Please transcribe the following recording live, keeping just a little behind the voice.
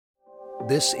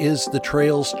This is the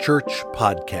Trails Church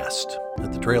podcast.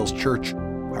 At the Trails Church,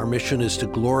 our mission is to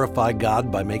glorify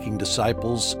God by making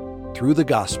disciples through the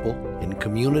gospel in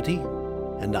community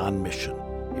and on mission.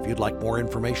 If you'd like more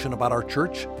information about our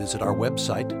church, visit our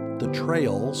website,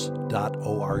 thetrails.org.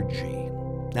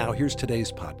 Now, here's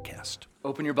today's podcast.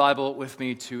 Open your Bible with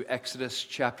me to Exodus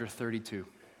chapter 32.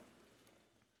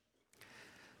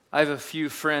 I have a few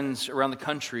friends around the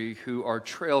country who are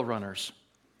trail runners.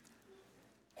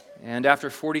 And after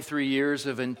 43 years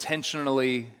of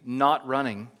intentionally not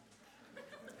running,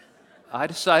 I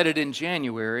decided in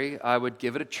January I would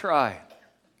give it a try.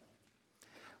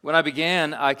 When I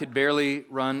began, I could barely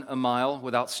run a mile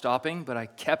without stopping, but I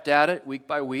kept at it week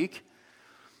by week.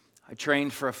 I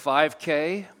trained for a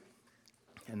 5K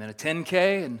and then a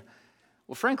 10K, and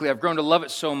well, frankly, I've grown to love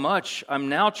it so much, I'm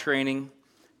now training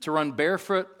to run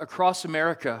barefoot across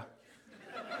America,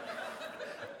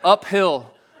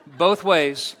 uphill, both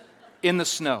ways, in the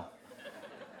snow.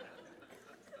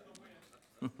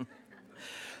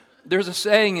 There's a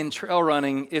saying in trail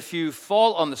running, if you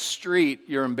fall on the street,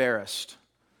 you're embarrassed.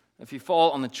 If you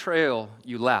fall on the trail,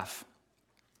 you laugh.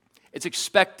 It's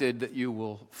expected that you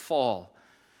will fall.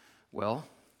 Well,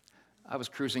 I was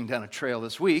cruising down a trail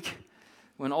this week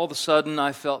when all of a sudden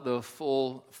I felt the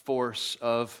full force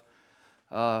of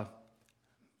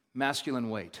masculine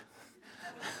weight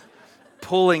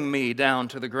pulling me down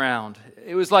to the ground.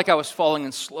 It was like I was falling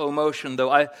in slow motion,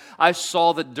 though. I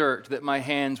saw the dirt that my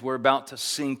hands were about to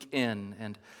sink in,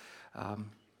 and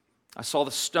I saw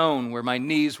the stone where my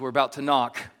knees were about to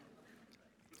knock.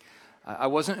 I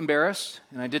wasn't embarrassed,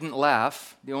 and I didn't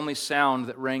laugh. The only sound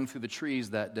that rang through the trees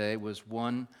that day was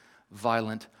one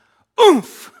violent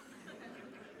oomph!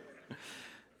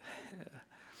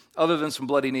 Other than some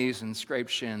bloody knees and scraped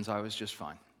shins, I was just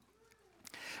fine.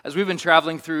 As we've been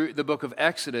traveling through the book of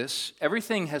Exodus,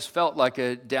 everything has felt like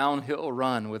a downhill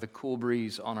run with a cool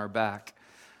breeze on our back.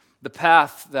 The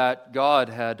path that God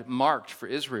had marked for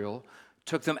Israel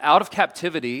took them out of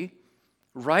captivity,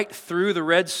 right through the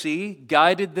Red Sea,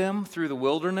 guided them through the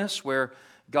wilderness where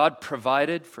God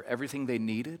provided for everything they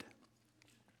needed.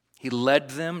 He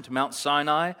led them to Mount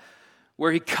Sinai,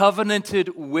 where He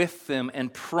covenanted with them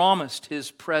and promised His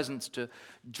presence to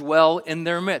dwell in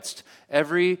their midst.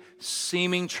 Every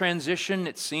seeming transition,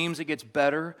 it seems it gets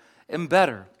better and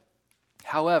better.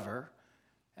 However,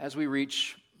 as we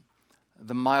reach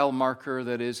the mile marker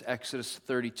that is Exodus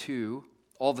 32,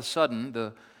 all of a sudden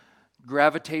the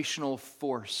gravitational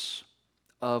force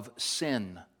of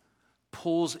sin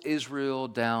pulls Israel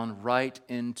down right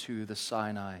into the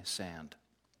Sinai sand.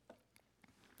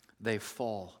 They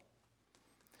fall.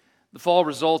 The fall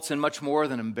results in much more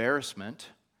than embarrassment.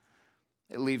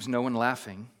 It leaves no one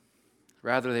laughing.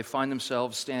 Rather, they find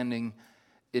themselves standing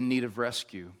in need of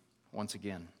rescue once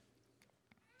again.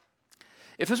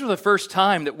 If this were the first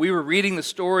time that we were reading the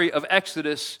story of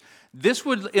Exodus, this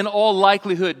would in all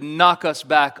likelihood knock us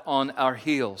back on our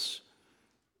heels.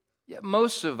 Yet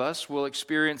most of us will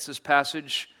experience this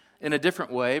passage in a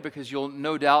different way because you'll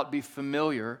no doubt be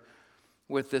familiar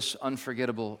with this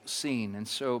unforgettable scene. And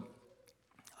so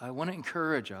I want to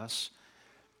encourage us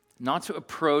not to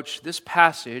approach this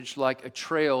passage like a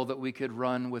trail that we could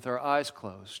run with our eyes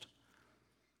closed.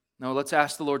 No, let's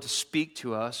ask the Lord to speak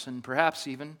to us and perhaps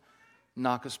even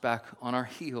knock us back on our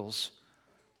heels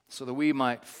so that we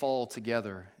might fall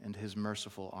together into His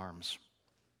merciful arms.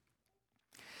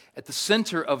 At the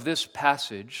center of this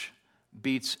passage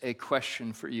beats a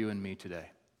question for you and me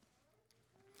today.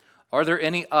 Are there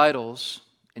any idols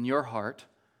in your heart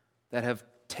that have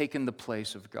taken the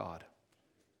place of God?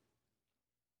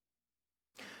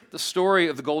 The story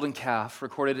of the golden calf,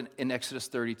 recorded in Exodus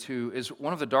 32, is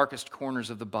one of the darkest corners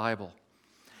of the Bible.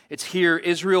 It's here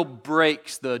Israel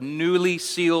breaks the newly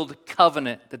sealed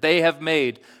covenant that they have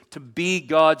made to be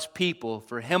God's people,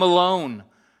 for Him alone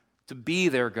to be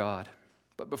their God.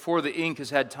 But before the ink has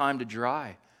had time to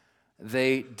dry,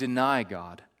 they deny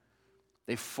God.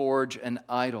 They forge an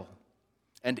idol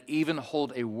and even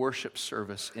hold a worship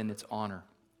service in its honor.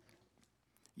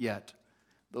 Yet,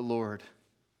 the Lord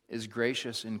is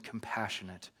gracious and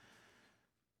compassionate.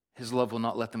 His love will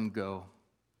not let them go,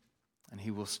 and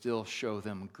He will still show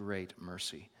them great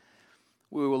mercy.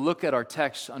 We will look at our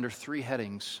text under three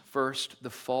headings. First, the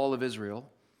fall of Israel.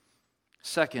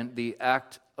 Second, the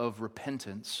act of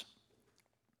repentance.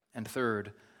 And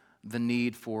third, the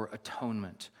need for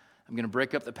atonement. I'm going to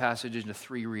break up the passage into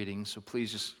three readings, so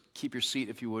please just keep your seat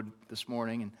if you would this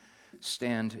morning and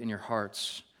stand in your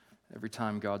hearts every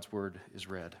time God's word is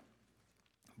read.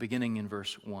 Beginning in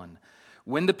verse 1.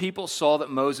 When the people saw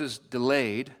that Moses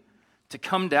delayed to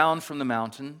come down from the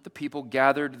mountain, the people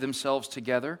gathered themselves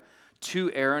together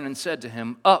to Aaron and said to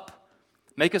him, "Up,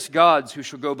 make us gods who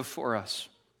shall go before us.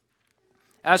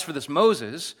 As for this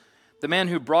Moses, the man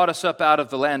who brought us up out of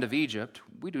the land of Egypt,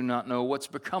 we do not know what's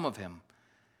become of him."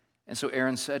 And so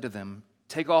Aaron said to them,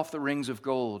 "Take off the rings of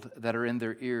gold that are in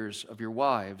their ears of your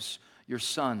wives, your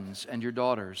sons, and your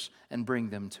daughters, and bring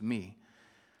them to me."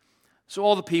 So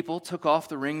all the people took off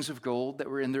the rings of gold that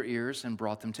were in their ears and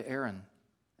brought them to Aaron.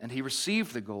 And he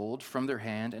received the gold from their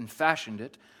hand and fashioned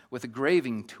it with a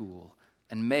graving tool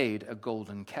and made a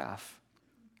golden calf.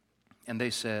 And they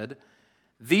said,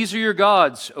 "These are your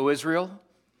gods, O Israel,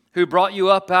 who brought you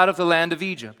up out of the land of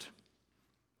Egypt."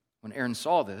 When Aaron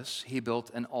saw this, he built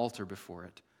an altar before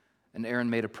it. And Aaron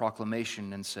made a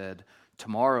proclamation and said,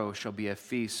 "Tomorrow shall be a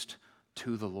feast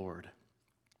to the Lord."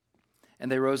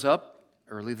 And they rose up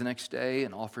early the next day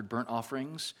and offered burnt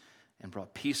offerings and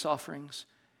brought peace offerings.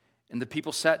 And the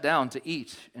people sat down to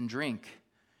eat and drink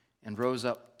and rose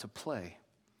up to play.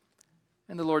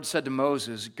 And the Lord said to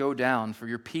Moses, "Go down, for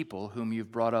your people, whom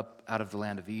you've brought up out of the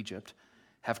land of Egypt,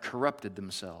 have corrupted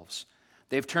themselves.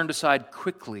 They've turned aside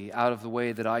quickly out of the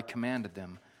way that I commanded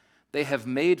them. They have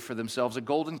made for themselves a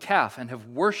golden calf and have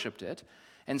worshipped it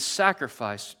and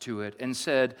sacrificed to it and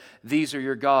said, 'These are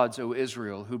your gods, O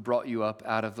Israel, who brought you up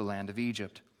out of the land of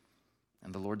Egypt.'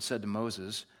 And the Lord said to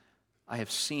Moses, 'I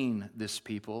have seen this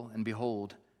people, and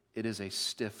behold, it is a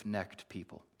stiff-necked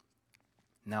people.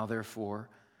 Now therefore,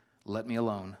 let me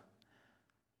alone,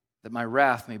 that my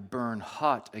wrath may burn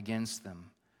hot against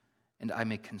them, and I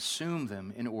may consume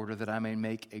them in order that I may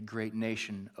make a great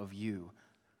nation of you.'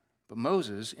 But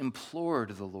Moses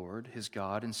implored the Lord, his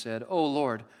God, and said, 'O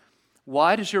Lord,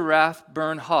 why does your wrath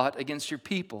burn hot against your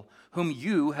people, whom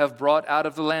you have brought out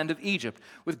of the land of Egypt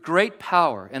with great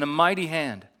power and a mighty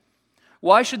hand?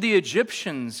 Why should the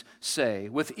Egyptians say,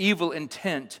 with evil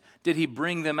intent did he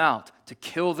bring them out, to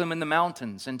kill them in the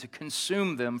mountains and to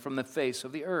consume them from the face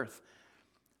of the earth?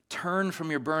 Turn from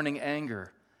your burning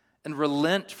anger and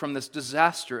relent from this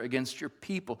disaster against your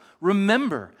people.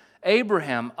 Remember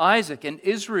Abraham, Isaac, and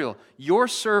Israel, your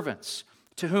servants,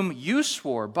 to whom you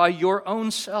swore by your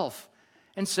own self,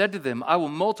 and said to them, I will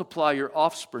multiply your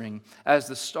offspring as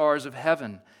the stars of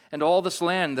heaven, and all this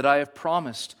land that I have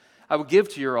promised I will give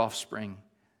to your offspring,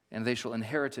 and they shall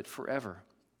inherit it forever.'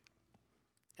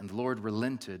 And the Lord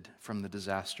relented from the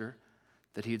disaster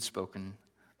that he had spoken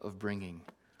of bringing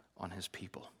on his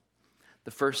people."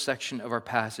 The first section of our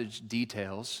passage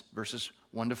details, verses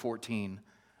 1 to 14,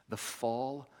 the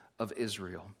fall of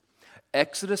Israel.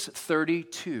 Exodus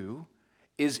 32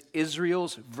 is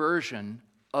Israel's version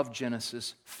of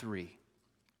Genesis 3.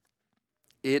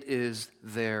 It is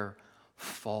their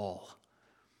fall.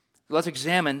 Let's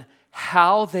examine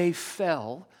how they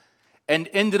fell and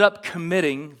ended up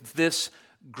committing this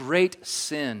great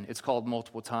sin. It's called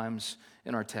multiple times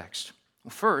in our text.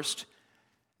 Well, first,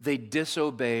 they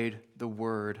disobeyed the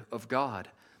word of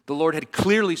God. The Lord had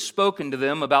clearly spoken to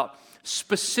them about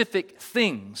specific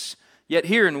things. Yet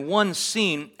here in one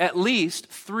scene, at least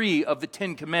 3 of the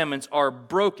 10 commandments are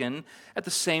broken at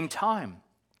the same time.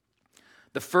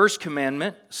 The first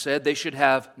commandment said they should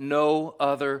have no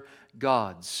other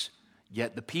gods.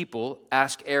 Yet the people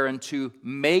asked Aaron to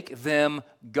make them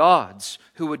gods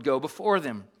who would go before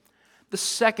them. The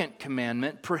second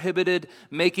commandment prohibited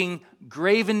making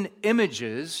graven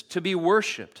images to be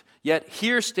worshipped. Yet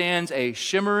here stands a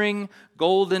shimmering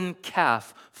golden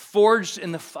calf forged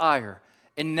in the fire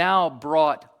and now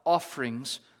brought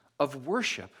offerings of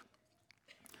worship.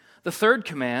 The third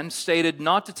command stated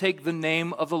not to take the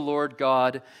name of the Lord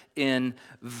God in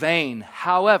vain.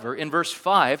 However, in verse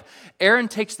 5, Aaron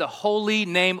takes the holy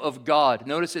name of God.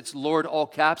 Notice it's Lord, all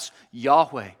caps,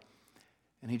 Yahweh.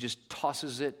 And he just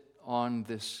tosses it on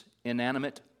this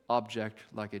inanimate object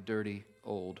like a dirty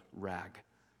old rag.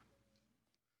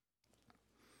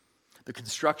 The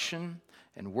construction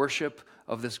and worship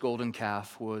of this golden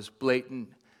calf was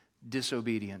blatant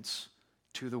disobedience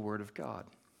to the word of God.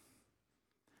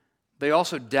 They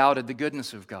also doubted the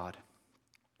goodness of God.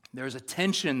 There's a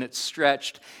tension that's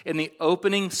stretched in the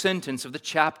opening sentence of the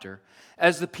chapter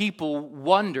as the people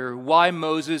wonder why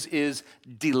Moses is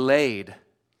delayed.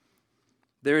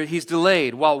 He's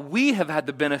delayed. While we have had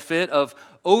the benefit of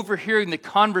overhearing the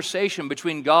conversation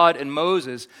between God and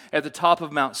Moses at the top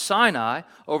of Mount Sinai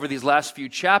over these last few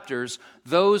chapters,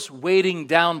 those waiting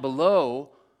down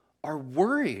below are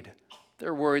worried.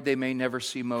 They're worried they may never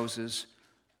see Moses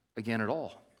again at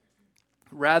all.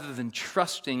 Rather than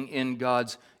trusting in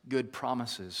God's good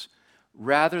promises,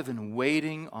 rather than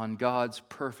waiting on God's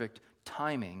perfect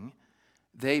timing,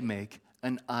 they make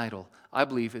an idol. I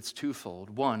believe it's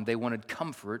twofold. One, they wanted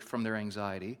comfort from their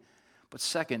anxiety. But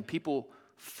second, people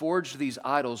forged these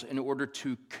idols in order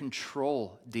to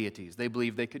control deities. They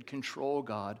believed they could control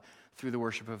God through the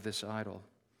worship of this idol.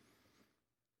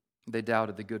 They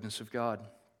doubted the goodness of God.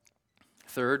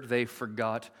 Third, they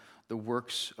forgot the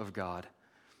works of God.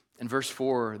 In verse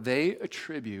 4, they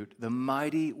attribute the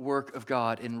mighty work of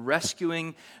God in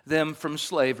rescuing them from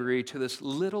slavery to this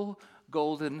little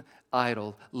golden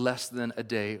idol less than a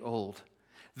day old.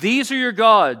 These are your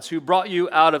gods who brought you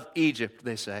out of Egypt,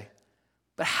 they say.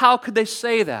 But how could they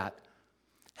say that?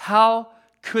 How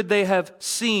could they have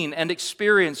seen and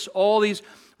experienced all these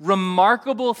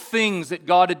remarkable things that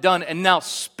God had done and now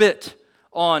spit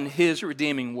on His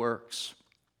redeeming works?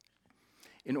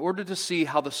 In order to see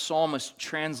how the psalmist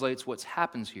translates what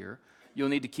happens here, you'll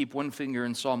need to keep one finger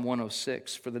in Psalm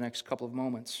 106 for the next couple of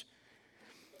moments.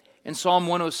 In Psalm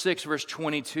 106, verse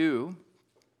 22,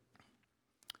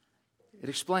 it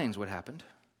explains what happened.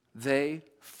 They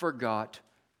forgot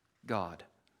God,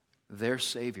 their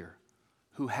Savior,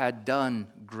 who had done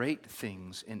great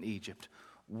things in Egypt,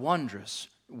 wondrous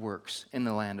works in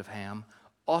the land of Ham,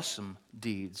 awesome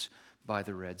deeds by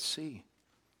the Red Sea.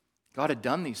 God had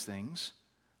done these things.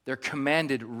 They're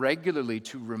commanded regularly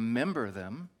to remember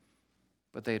them,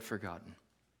 but they had forgotten.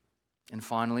 And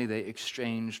finally, they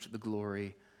exchanged the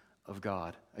glory of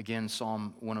God. Again,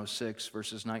 Psalm 106,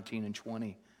 verses 19 and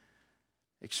 20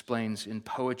 explains in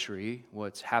poetry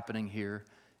what's happening here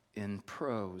in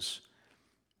prose.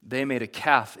 They made a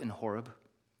calf in Horeb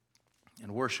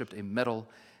and worshipped a metal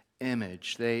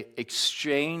image. They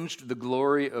exchanged the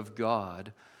glory of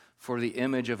God for the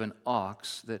image of an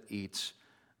ox that eats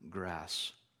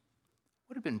grass.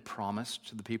 What had been promised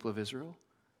to the people of Israel?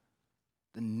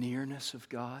 The nearness of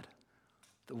God,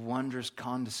 the wondrous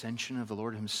condescension of the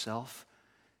Lord Himself,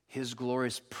 His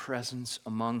glorious presence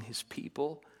among His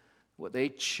people. What they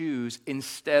choose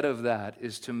instead of that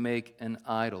is to make an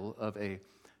idol of a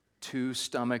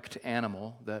two-stomached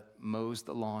animal that mows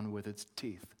the lawn with its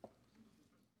teeth.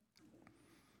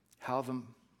 How the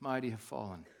mighty have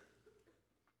fallen.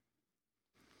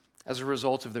 As a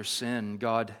result of their sin,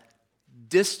 God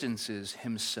distances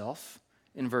Himself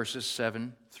in verses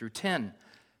 7 through 10.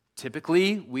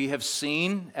 Typically, we have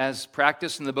seen, as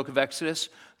practiced in the book of Exodus,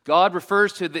 God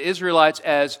refers to the Israelites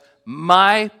as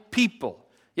my people.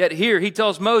 Yet here He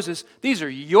tells Moses, these are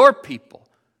your people.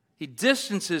 He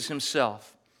distances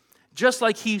Himself. Just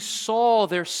like He saw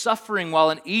their suffering while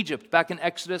in Egypt back in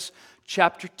Exodus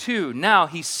chapter 2. Now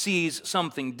He sees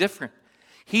something different.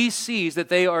 He sees that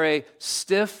they are a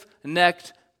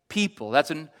stiff-necked people.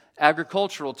 That's an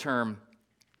agricultural term.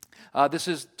 This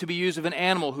is to be used of an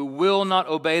animal who will not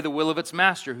obey the will of its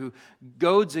master, who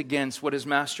goads against what his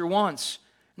master wants.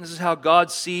 And this is how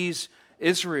God sees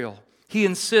Israel. He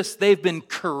insists they've been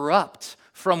corrupt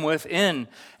from within,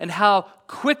 and how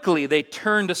quickly they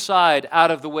turned aside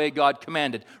out of the way God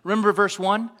commanded. Remember verse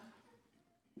 1?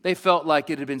 They felt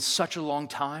like it had been such a long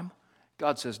time.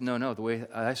 God says, no, the way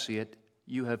I see it,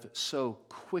 you have so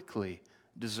quickly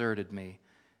deserted me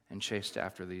and chased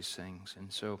after these things.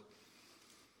 And so,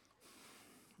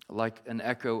 like an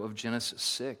echo of Genesis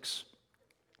 6,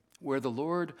 where the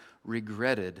Lord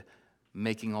regretted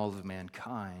making all of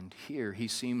mankind, here He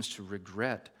seems to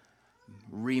regret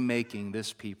remaking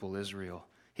this people, Israel.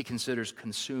 He considers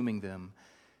consuming them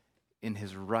in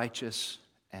His righteous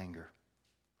anger.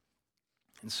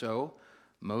 And so,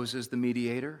 Moses, the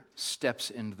mediator, steps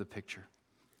into the picture.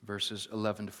 Verses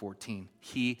 11 to 14.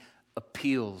 He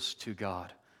appeals to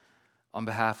God on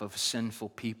behalf of sinful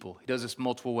people. He does this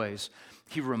multiple ways.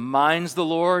 He reminds the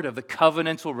Lord of the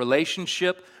covenantal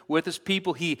relationship with His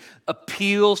people. He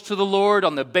appeals to the Lord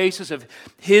on the basis of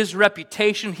His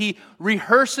reputation. He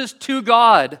rehearses to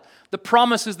God the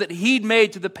promises that He'd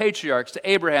made to the patriarchs, to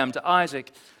Abraham, to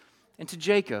Isaac, and to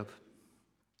Jacob.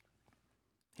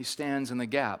 He stands in the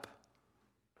gap,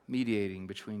 mediating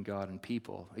between God and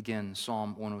people. Again,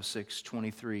 Psalm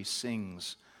 106:23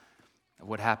 sings of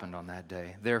what happened on that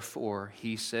day. Therefore,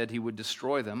 He said He would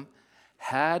destroy them,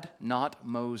 had not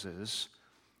Moses,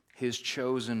 His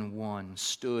chosen one,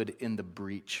 stood in the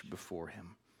breach before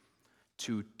Him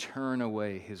to turn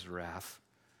away His wrath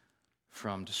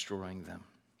from destroying them.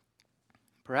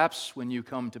 Perhaps when you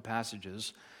come to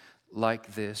passages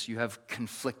like this, you have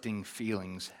conflicting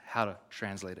feelings how to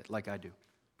translate it, like I do.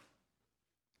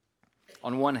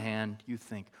 On one hand, you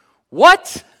think,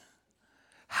 what?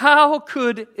 How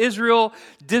could Israel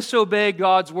disobey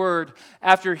God's word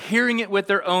after hearing it with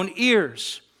their own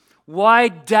ears? Why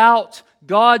doubt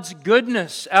God's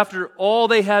goodness after all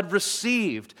they had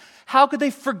received? How could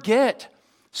they forget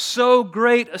so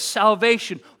great a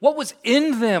salvation? What was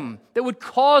in them that would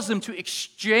cause them to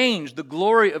exchange the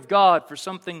glory of God for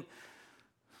something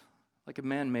like a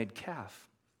man-made calf?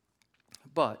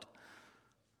 But,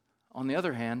 on the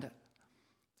other hand,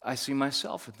 I see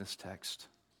myself in this text.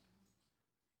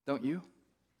 Don't you?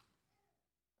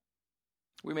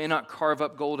 We may not carve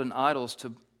up golden idols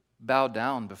to bow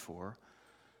down before,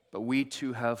 but we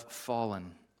too have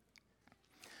fallen.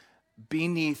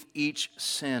 Beneath each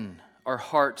sin are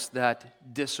hearts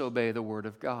that disobey the word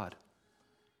of God,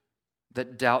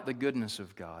 that doubt the goodness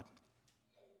of God,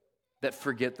 that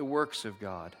forget the works of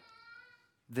God,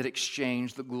 that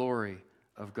exchange the glory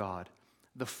of God.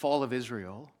 The fall of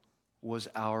Israel was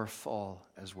our fall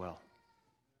as well.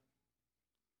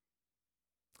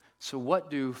 So what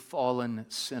do fallen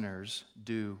sinners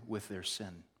do with their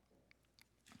sin?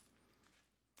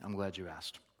 I'm glad you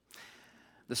asked.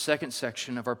 The second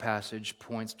section of our passage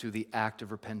points to the act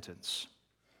of repentance.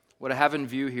 What I have in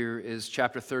view here is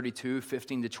chapter 32,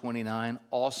 15 to 29,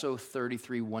 also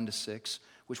 33, 1 to 6,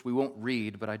 which we won't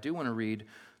read, but I do want to read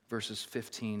verses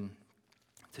 15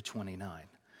 to 29.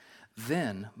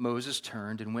 Then Moses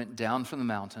turned and went down from the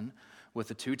mountain with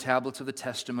the 2 tablets of the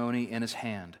testimony in his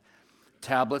hand,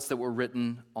 tablets that were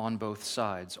written on both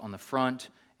sides, on the front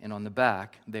and on the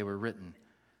back they were written.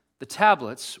 The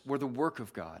tablets were the work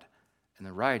of God, and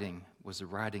the writing was the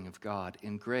writing of God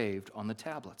engraved on the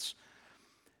tablets.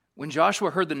 When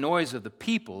Joshua heard the noise of the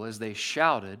people as they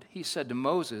shouted, he said to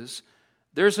Moses,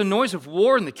 "There's a noise of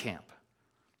war in the camp."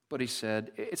 But he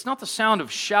said, "It's not the sound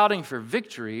of shouting for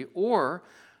victory or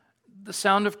the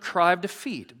sound of cry of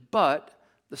defeat, but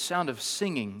the sound of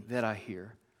singing that I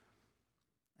hear."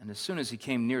 And as soon as he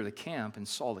came near the camp and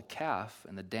saw the calf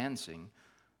and the dancing,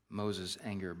 Moses'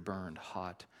 anger burned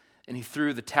hot. And he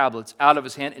threw the tablets out of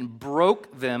his hand and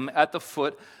broke them at the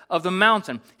foot of the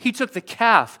mountain. He took the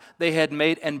calf they had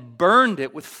made and burned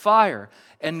it with fire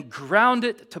and ground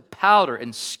it to powder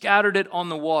and scattered it on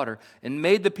the water and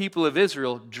made the people of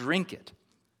Israel drink it.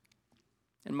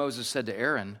 And Moses said to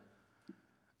Aaron,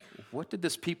 "What did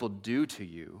this people do to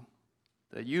you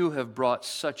that you have brought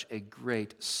such a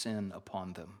great sin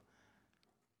upon them?"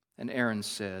 And Aaron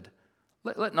said,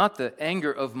 Let not the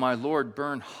anger of my Lord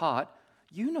burn hot.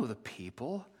 You know the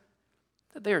people,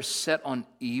 that they are set on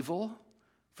evil.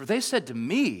 For they said to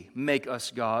me, 'Make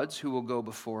us gods who will go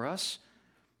before us.'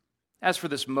 As for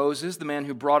this Moses, the man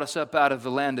who brought us up out of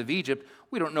the land of Egypt,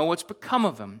 we don't know what's become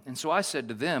of him." And so I said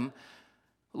to them,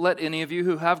 "Let any of you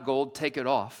who have gold take it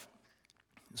off."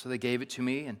 And so they gave it to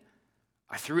me, and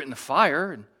I threw it in the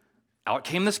fire, and out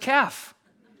came this calf.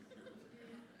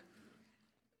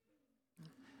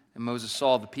 And Moses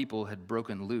saw the people had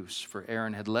broken loose, for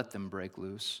Aaron had let them break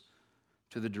loose,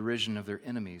 to the derision of their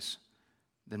enemies.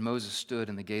 Then Moses stood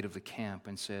in the gate of the camp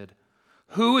and said,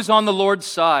 "Who is on the Lord's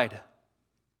side?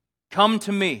 Come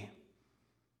to me."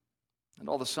 And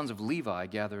all the sons of Levi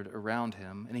gathered around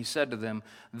him, and he said to them,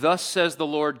 "Thus says the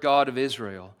Lord God of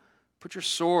Israel, put your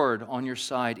sword on your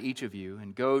side, each of you,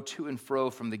 and go to and fro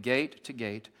from the gate to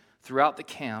gate throughout the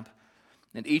camp,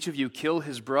 and each of you kill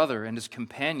his brother and his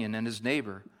companion and his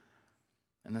neighbor."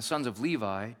 And the sons of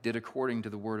Levi did according to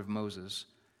the word of Moses.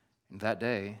 And that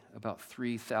day, about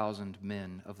 3,000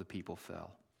 men of the people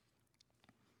fell.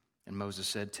 And Moses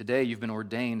said, "Today you've been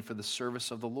ordained for the service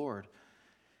of the Lord,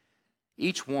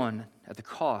 each one at the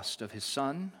cost of his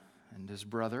son and his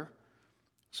brother,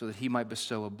 so that he might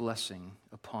bestow a blessing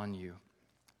upon you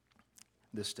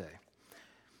this day."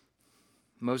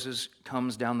 Moses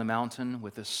comes down the mountain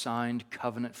with a signed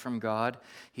covenant from God.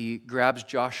 He grabs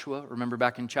Joshua. Remember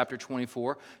back in chapter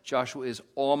 24, Joshua is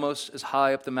almost as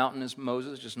high up the mountain as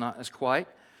Moses, just not as quite.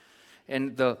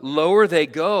 And the lower they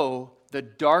go, the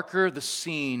darker the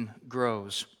scene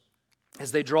grows.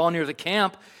 As they draw near the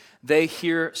camp, they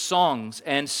hear songs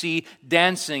and see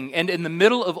dancing. And in the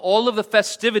middle of all of the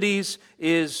festivities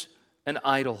is an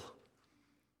idol.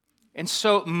 And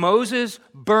so Moses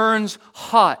burns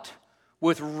hot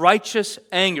with righteous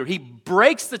anger. He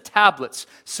breaks the tablets,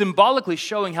 symbolically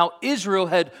showing how Israel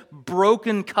had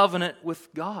broken covenant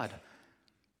with God.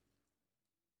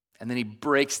 And then he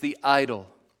breaks the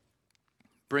idol,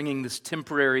 bringing this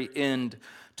temporary end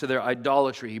to their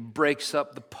idolatry. He breaks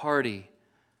up the party.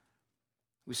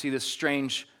 We see this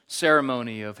strange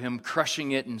ceremony of him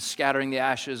crushing it and scattering the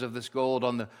ashes of this gold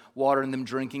on the water and them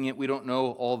drinking it. We don't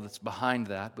know all that's behind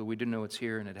that, but we do know it's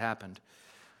here and it happened.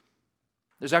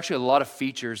 There's actually a lot of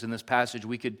features in this passage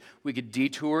we could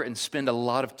detour and spend a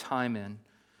lot of time in.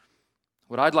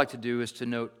 What I'd like to do is to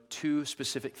note 2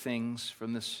 specific things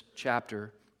from this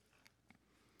chapter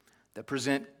that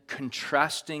present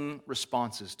contrasting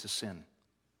responses to sin.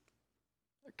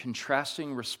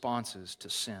 Contrasting responses to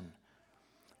sin.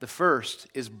 The first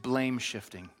is blame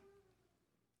shifting.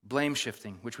 Blame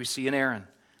shifting, which we see in Aaron.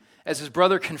 As his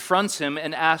brother confronts him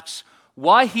and asks,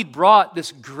 why he brought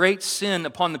this great sin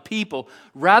upon the people,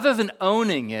 rather than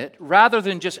owning it, rather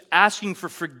than just asking for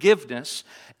forgiveness,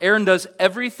 Aaron does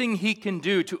everything he can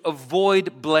do to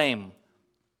avoid blame.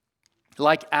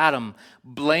 Like Adam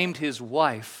blamed his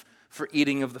wife for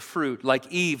eating of the fruit,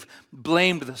 like Eve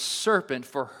blamed the serpent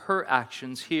for her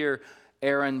actions, here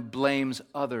Aaron blames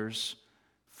others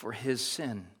for his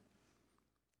sin.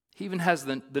 He even has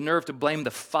the nerve to blame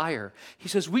the fire. He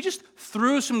says, we just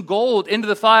threw some gold into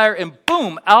the fire and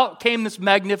boom, out came this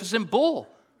magnificent bull.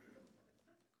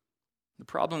 The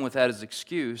problem with that as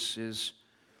excuse is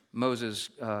Moses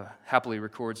happily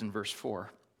records in verse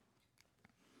 4,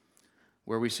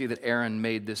 where we see that Aaron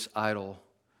made this idol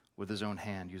with his own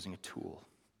hand using a tool.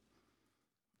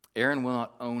 Aaron will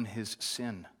not own his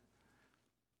sin.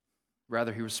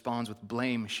 Rather, he responds with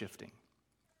blame shifting.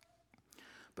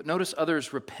 But notice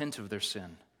others repent of their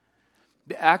sin.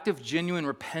 The act of genuine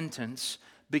repentance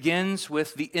begins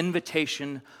with the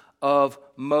invitation of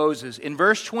Moses. In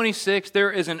verse 26,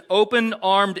 there is an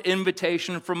open-armed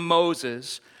invitation from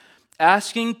Moses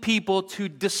asking people to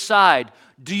decide,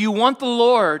 do you want the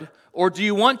Lord or do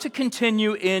you want to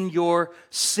continue in your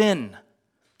sin?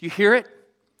 Do you hear it?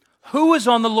 Who is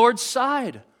on the Lord's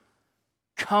side?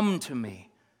 Come to me.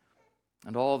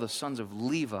 And all the sons of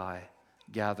Levi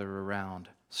gather around.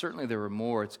 Certainly there were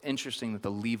more. It's interesting that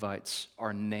the Levites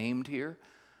are named here.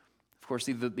 Of course,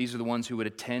 these are the ones who would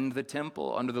attend the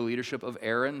temple under the leadership of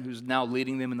Aaron, who's now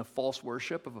leading them in the false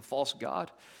worship of a false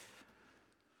god.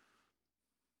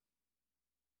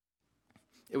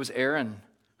 It was Aaron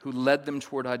who led them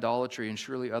toward idolatry, and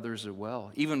surely others as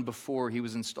well, even before he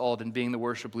was installed in being the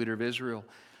worship leader of Israel.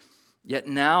 Yet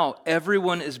now,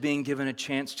 everyone is being given a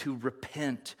chance to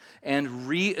repent and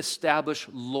reestablish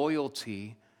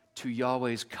loyalty to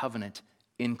Yahweh's covenant,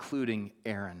 including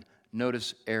Aaron.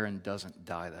 Notice Aaron doesn't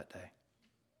die that day.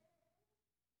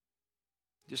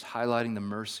 Just highlighting the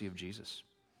mercy of Jesus,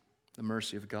 the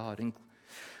mercy of God. And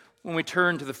when we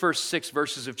turn to the first 6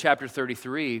 verses of chapter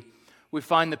 33, we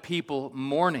find the people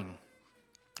mourning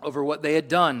over what they had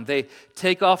done. They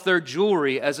take off their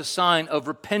jewelry as a sign of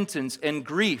repentance and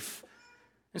grief.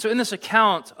 And so in this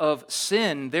account of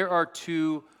sin, there are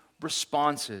 2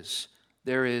 responses.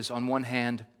 There is, on one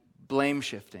hand, blame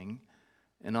shifting,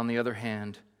 and on the other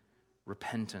hand,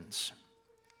 repentance.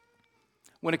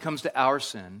 When it comes to our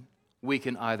sin, we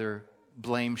can either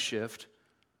blame shift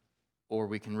or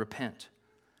we can repent.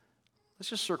 Let's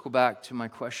just circle back to my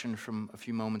question from a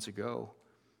few moments ago.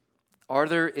 Are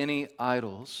there any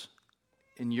idols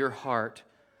in your heart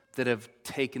that have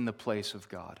taken the place of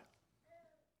God?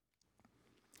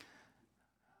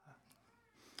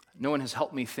 No one has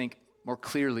helped me think more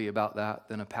clearly about that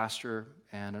than a pastor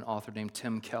and an author named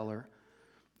Tim Keller,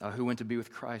 who went to be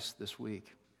with Christ this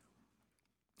week.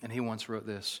 And he once wrote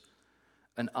this: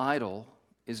 an idol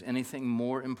is anything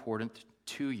more important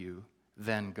to you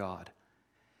than God.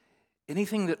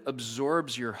 Anything that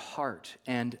absorbs your heart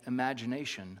and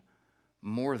imagination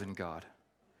more than God.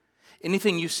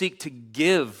 Anything you seek to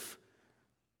give,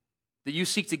 that you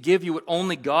seek to give you what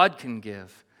only God can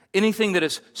give. Anything that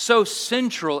is so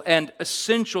central and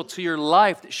essential to your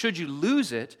life that should you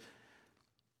lose it,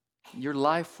 your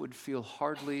life would feel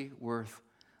hardly worth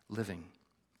living.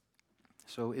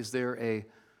 So is there a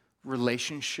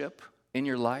relationship in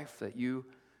your life that you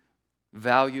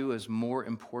value as more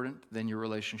important than your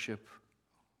relationship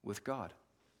with God?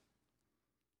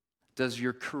 Does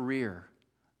your career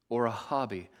or a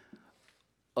hobby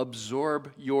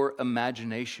absorb your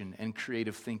imagination and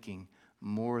creative thinking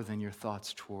more than your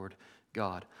thoughts toward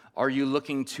God? Are you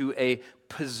looking to a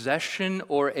possession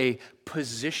or a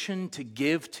position to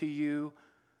give to you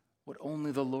what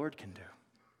only the Lord can do?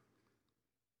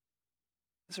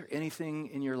 Is there anything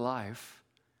in your life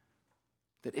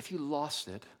that if you lost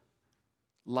it,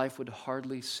 life would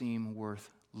hardly seem worth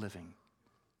living?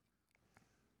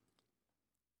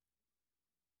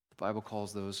 The Bible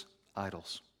calls those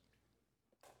idols.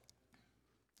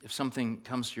 If something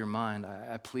comes to your mind,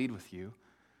 I plead with you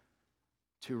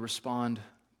to respond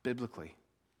biblically,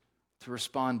 to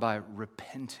respond by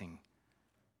repenting.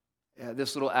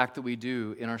 This little act that we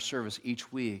do in our service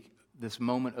each week, this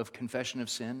moment of confession of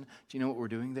sin, do you know what we're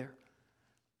doing there?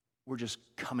 We're just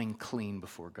coming clean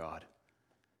before God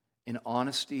in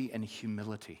honesty and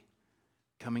humility.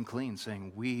 Coming clean,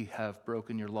 saying, we have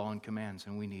broken your law and commands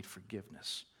and we need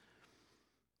forgiveness.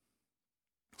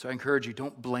 So I encourage you,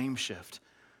 don't blame shift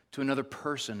to another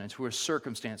person and to a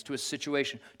circumstance, to a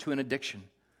situation, to an addiction.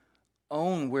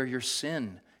 Own where your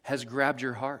sin has grabbed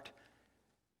your heart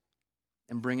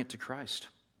and bring it to Christ.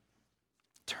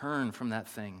 Turn from that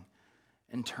thing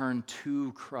and turn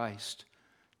to Christ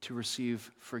to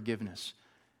receive forgiveness.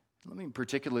 Let me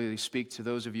particularly speak to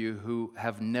those of you who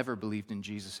have never believed in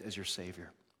Jesus as your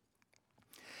Savior.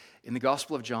 In the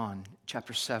Gospel of John,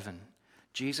 chapter 7,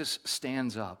 Jesus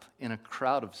stands up in a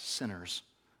crowd of sinners,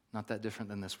 not that different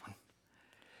than this one,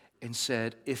 and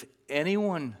said, "If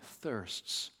anyone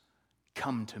thirsts,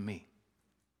 come to me."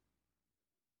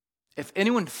 If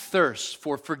anyone thirsts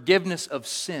for forgiveness of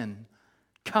sin,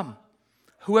 come.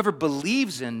 Whoever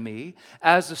believes in me,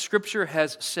 as the Scripture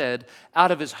has said,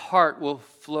 out of his heart will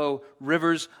flow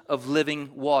rivers of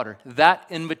living water. That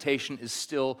invitation is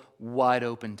still wide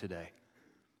open today.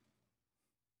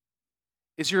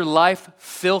 Is your life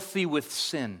filthy with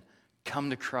sin?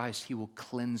 Come to Christ. He will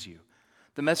cleanse you.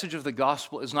 The message of the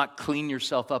gospel is not clean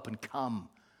yourself up and come.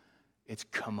 It's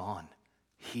come on.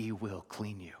 He will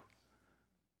clean you.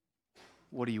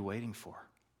 What are you waiting for?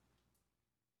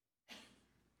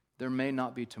 There may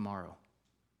not be tomorrow.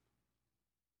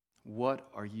 What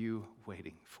are you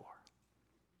waiting for?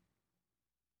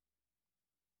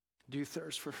 Do you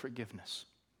thirst for forgiveness?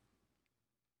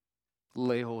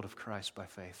 Lay hold of Christ by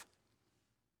faith,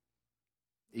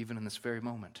 even in this very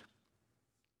moment.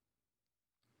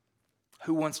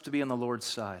 Who wants to be on the Lord's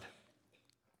side?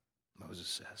 Moses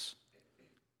says.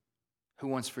 Who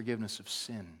wants forgiveness of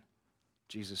sin?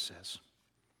 Jesus says.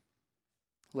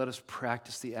 Let us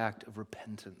practice the act of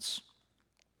repentance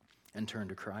and turn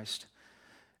to Christ.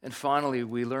 And finally,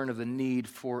 we learn of the need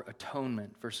for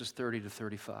atonement, verses 30 to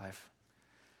 35.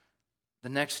 The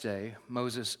next day,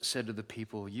 Moses said to the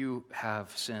people, "You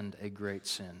have sinned a great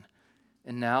sin.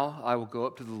 And now I will go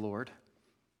up to the Lord.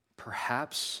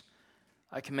 Perhaps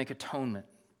I can make atonement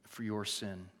for your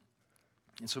sin."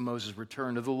 And so Moses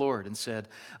returned to the Lord and said,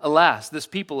 "Alas, this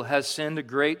people has sinned a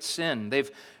great sin. They've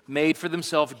made for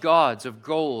themselves gods of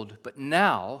gold. But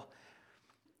now,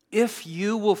 if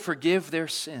you will forgive their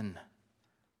sin,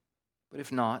 but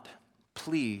if not,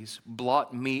 please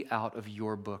blot me out of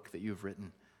your book that you have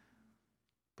written."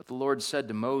 But the Lord said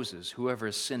to Moses, "Whoever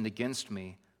has sinned against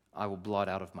me, I will blot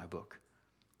out of my book.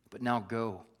 But now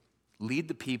go, lead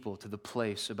the people to the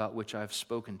place about which I have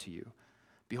spoken to you.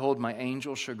 Behold, my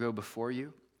angel shall go before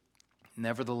you.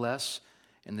 Nevertheless,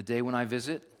 in the day when I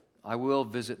visit, I will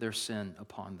visit their sin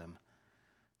upon them."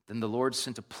 Then the Lord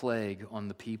sent a plague on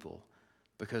the people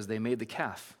because they made the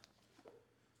calf,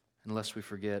 unless we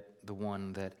forget the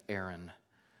one that Aaron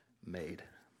made.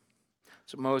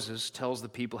 So Moses tells the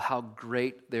people how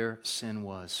great their sin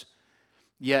was.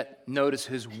 Yet notice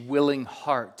his willing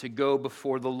heart to go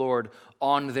before the Lord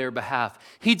on their behalf.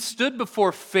 He'd stood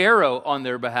before Pharaoh on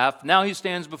their behalf. Now he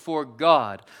stands before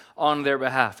God on their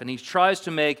behalf. And he tries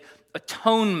to make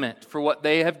atonement for what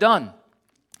they have done.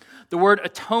 The word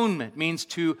atonement means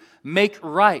to make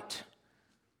right,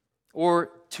 or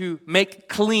to make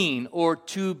clean, or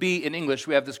to be, in English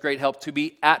we have this great help, to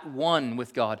be at one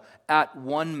with God, at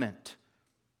one-ment.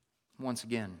 Once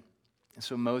again. And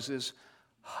so Moses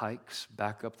hikes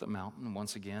back up the mountain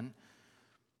once again,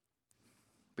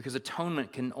 because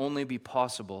atonement can only be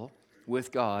possible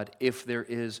with God if there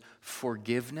is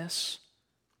forgiveness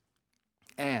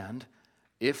and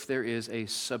if there is a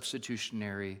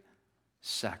substitutionary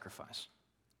sacrifice.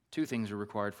 Two things are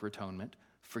required for atonement: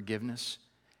 forgiveness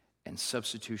and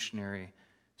substitutionary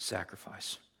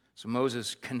sacrifice. So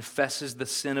Moses confesses the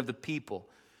sin of the people.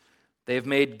 They have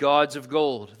made gods of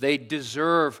gold. They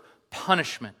deserve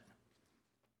punishment.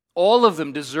 All of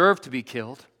them deserve to be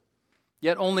killed,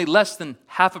 yet only less than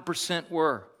 0.5%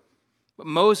 were. But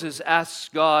Moses asks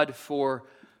God for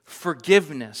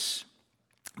forgiveness.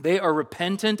 They are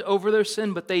repentant over their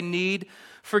sin, but they need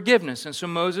forgiveness. And so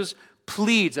Moses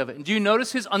pleads of it. And do you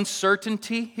notice his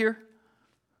uncertainty here?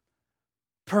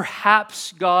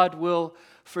 Perhaps God will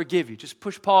forgive you. Just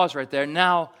push pause right there.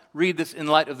 Now read this in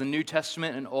light of the New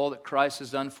Testament and all that Christ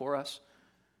has done for us.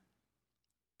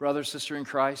 Brother, sister in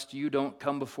Christ, you don't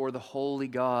come before the holy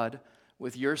God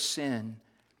with your sin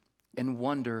and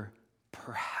wonder,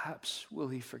 perhaps will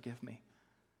he forgive me?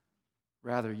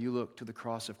 Rather, you look to the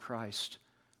cross of Christ,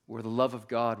 where the love of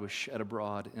God was shed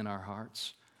abroad in our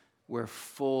hearts, where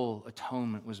full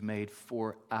atonement was made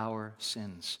for our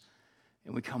sins.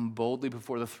 And we come boldly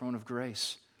before the throne of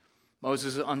grace.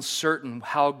 Moses is uncertain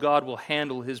how God will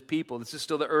handle his people. This is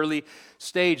still the early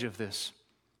stage of this.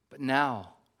 But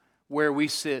now, where we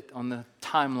sit on the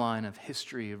timeline of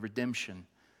history of redemption,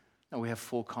 now we have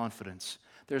full confidence.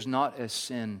 There's not a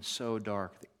sin so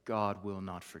dark that God will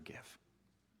not forgive.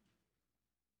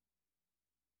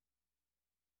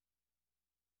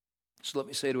 So let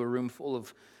me say to a room full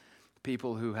of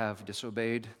people who have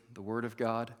disobeyed the word of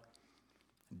God,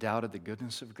 doubted the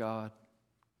goodness of God,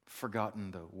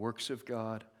 forgotten the works of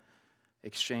God,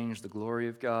 exchanged the glory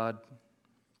of God,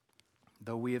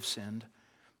 though we have sinned,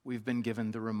 we've been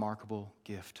given the remarkable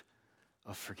gift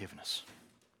of forgiveness.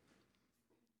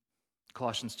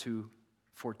 Colossians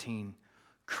 2:14,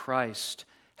 Christ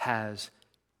has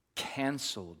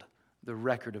canceled the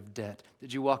record of debt.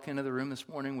 Did you walk into the room this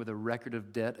morning with a record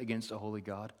of debt against a holy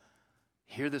God?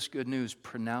 Hear this good news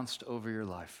pronounced over your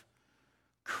life.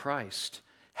 Christ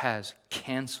has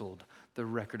canceled the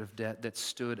record of debt that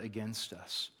stood against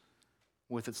us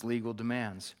with its legal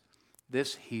demands.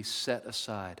 This he set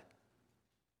aside.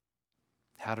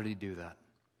 How did he do that?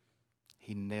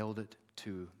 He nailed it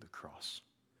to the cross.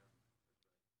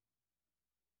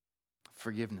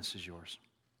 Forgiveness is yours.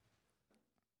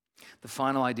 The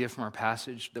final idea from our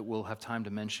passage that we'll have time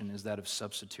to mention is that of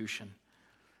substitution.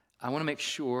 I want to make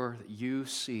sure that you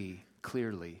see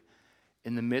clearly,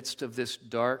 in the midst of this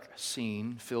dark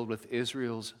scene filled with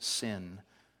Israel's sin,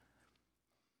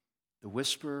 the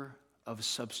whisper of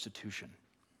substitution.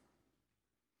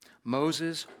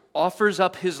 Moses offers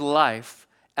up his life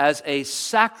as a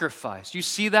sacrifice. You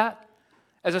see that?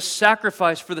 As a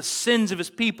sacrifice for the sins of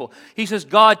his people. He says,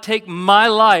 God, take my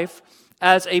life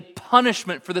as a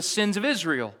punishment for the sins of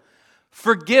Israel.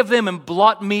 Forgive them and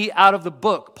blot me out of the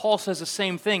book. Paul says the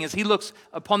same thing as he looks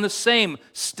upon the same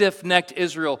stiff-necked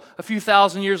Israel a few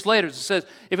thousand years later. He says,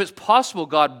 if it's possible,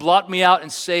 God, blot me out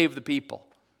and save the people.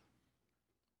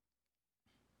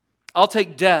 I'll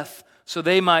take death so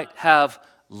they might have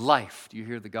life. Do you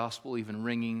hear the gospel even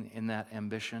ringing in that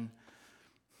ambition?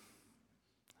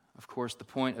 Of course, the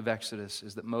point of Exodus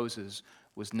is that Moses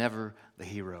was never the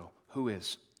hero. Who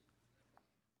is?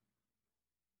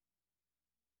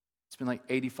 It's been like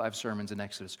 85 sermons in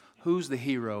Exodus. Who's the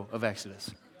hero of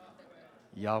Exodus?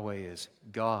 Yahweh is.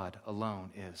 God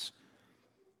alone is.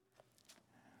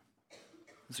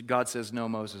 So God says, no,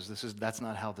 Moses, that's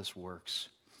not how this works.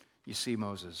 You see,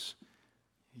 Moses,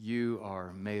 you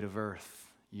are made of earth.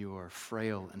 You are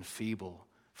frail and feeble,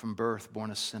 from birth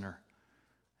born a sinner.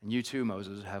 And you too,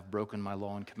 Moses, have broken my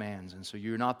law and commands, and so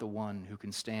you're not the one who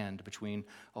can stand between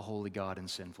a holy God and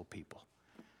sinful people.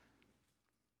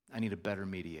 I need a better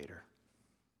mediator.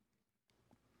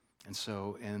 And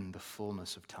so, in the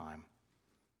fullness of time,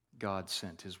 God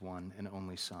sent his one and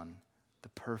only Son, the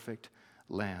perfect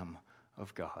Lamb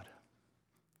of God,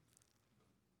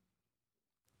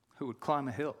 who would climb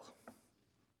a hill,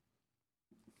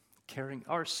 carrying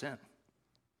our sin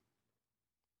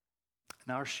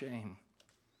and our shame,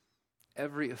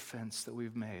 every offense that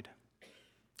we've made,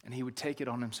 and he would take it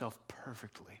on himself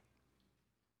perfectly.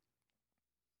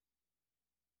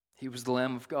 He was the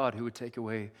Lamb of God who would take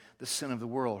away the sin of the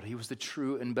world. He was the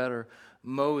true and better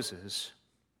Moses.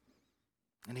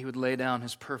 And he would lay down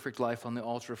his perfect life on the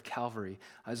altar of Calvary.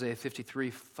 Isaiah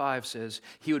 53:5 says,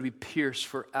 he would be pierced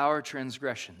for our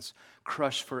transgressions,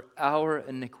 crushed for our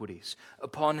iniquities.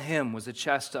 Upon him was the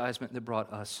chastisement that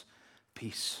brought us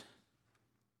peace.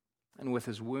 And with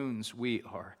his wounds we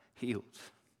are healed.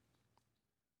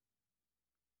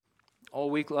 All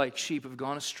we like sheep have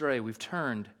gone astray. We've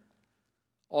turned.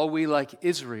 All we like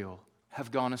Israel have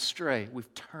gone astray.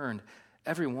 We've turned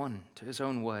everyone to his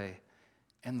own way.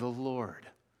 And the Lord,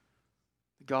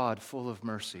 God full of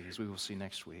mercy, as we will see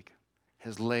next week,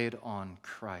 has laid on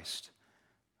Christ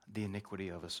the iniquity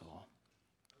of us all.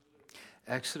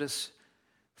 Exodus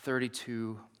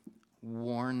 32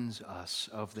 warns us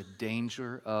of the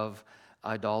danger of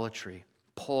idolatry.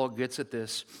 Paul gets at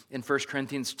this in 1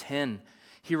 Corinthians 10.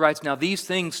 He writes, now these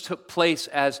things took place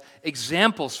as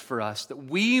examples for us, that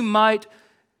we might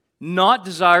not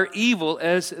desire evil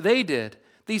as they did.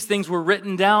 These things were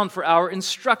written down for our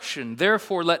instruction.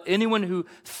 Therefore, let anyone who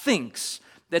thinks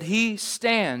that he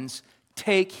stands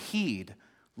take heed,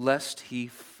 lest he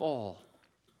fall.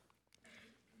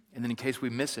 And then in case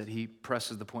we miss it, he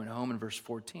presses the point home in verse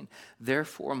 14.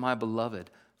 Therefore, my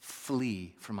beloved,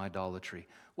 flee from idolatry.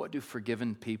 What do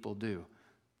forgiven people do?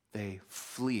 They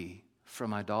flee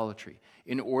from idolatry.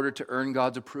 In order to earn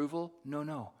God's approval?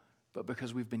 No, but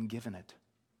because we've been given it.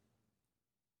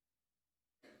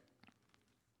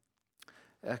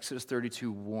 Exodus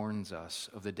 32 warns us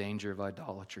of the danger of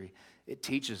idolatry. It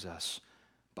teaches us,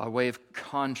 by way of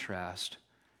contrast,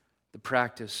 the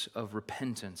practice of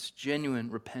repentance,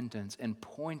 genuine repentance, and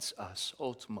points us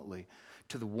ultimately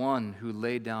to the one who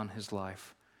laid down his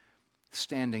life,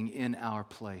 standing in our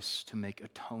place to make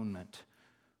atonement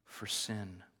for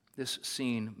sin. This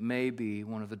scene may be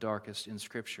one of the darkest in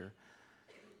Scripture,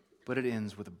 but it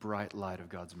ends with a bright light of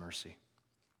God's mercy.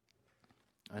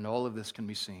 And all of this can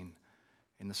be seen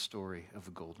in the story of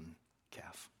the golden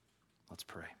calf. Let's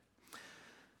pray.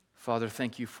 Father,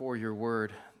 thank you for your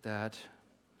word that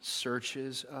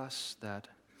searches us, that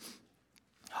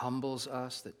humbles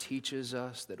us, that teaches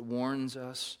us, that warns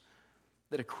us,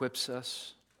 that equips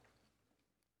us,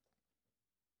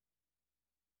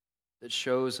 that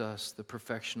shows us the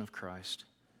perfection of Christ,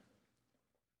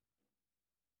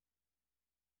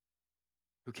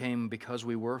 who came because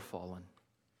we were fallen,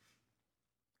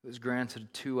 who has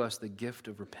granted to us the gift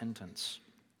of repentance,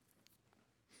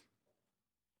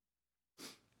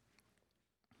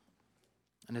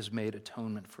 and has made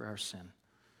atonement for our sin.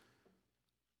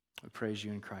 We praise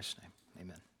you in Christ's name.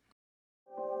 Amen.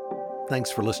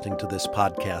 Thanks for listening to this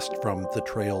podcast from the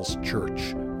Trails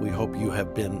Church. We hope you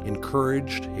have been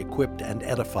encouraged, equipped, and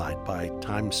edified by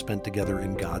time spent together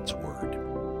in God's Word.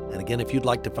 And again, if you'd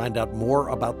like to find out more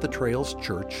about the Trails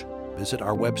Church, visit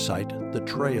our website,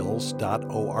 thetrails.org.